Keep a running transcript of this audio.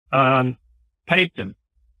Um, Patience.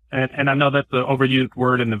 And I know that's an overused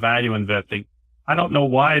word in the value investing. I don't know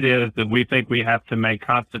why it is that we think we have to make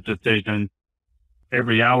constant decisions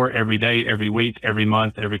every hour, every day, every week, every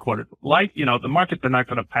month, every quarter. Like, the markets are not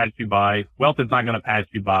going to pass you by. Wealth is not going to pass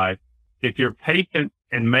you by. If you're patient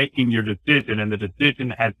in making your decision and the decision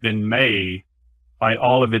has been made by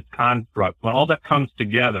all of its constructs, when all that comes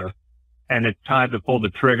together and it's time to pull the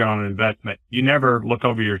trigger on an investment, you never look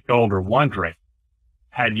over your shoulder wondering,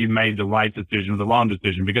 had you made the right decision or the wrong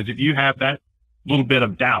decision? Because if you have that little bit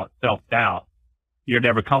of doubt, self-doubt, you're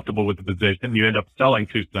never comfortable with the position. You end up selling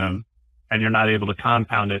too soon and you're not able to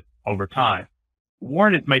compound it over time.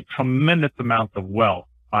 Warren has made tremendous amounts of wealth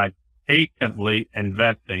by patiently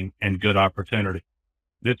investing in good opportunity.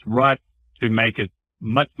 This rush to make as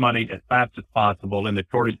much money as fast as possible in the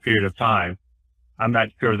shortest period of time, I'm not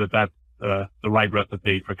sure that that's the right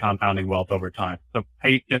recipe for compounding wealth over time. So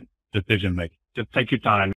patient decision making. Just take your time.